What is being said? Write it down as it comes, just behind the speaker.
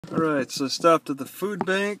Alright, so I stopped at the food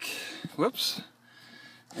bank, whoops,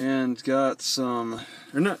 and got some,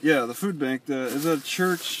 the food bank is at a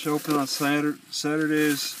church open on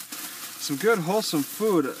Saturdays. Some good wholesome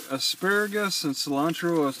food, asparagus and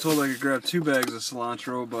cilantro. I was told I could grab 2 bags of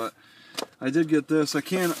cilantro, but I did get this. I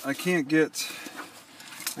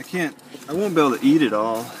won't be able to eat it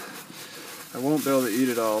all.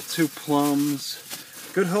 2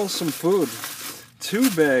 plums, good wholesome food.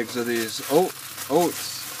 2 bags of these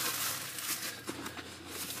oats.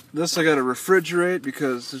 This I gotta refrigerate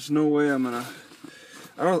because there's no way I'm not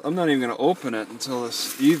even gonna open it until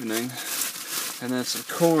this evening. And then some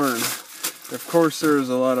corn. Of course, there's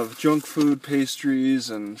a lot of junk food, pastries,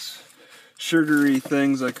 and sugary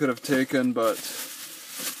things I could have taken, but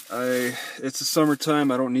it's the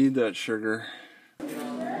summertime. I don't need that sugar.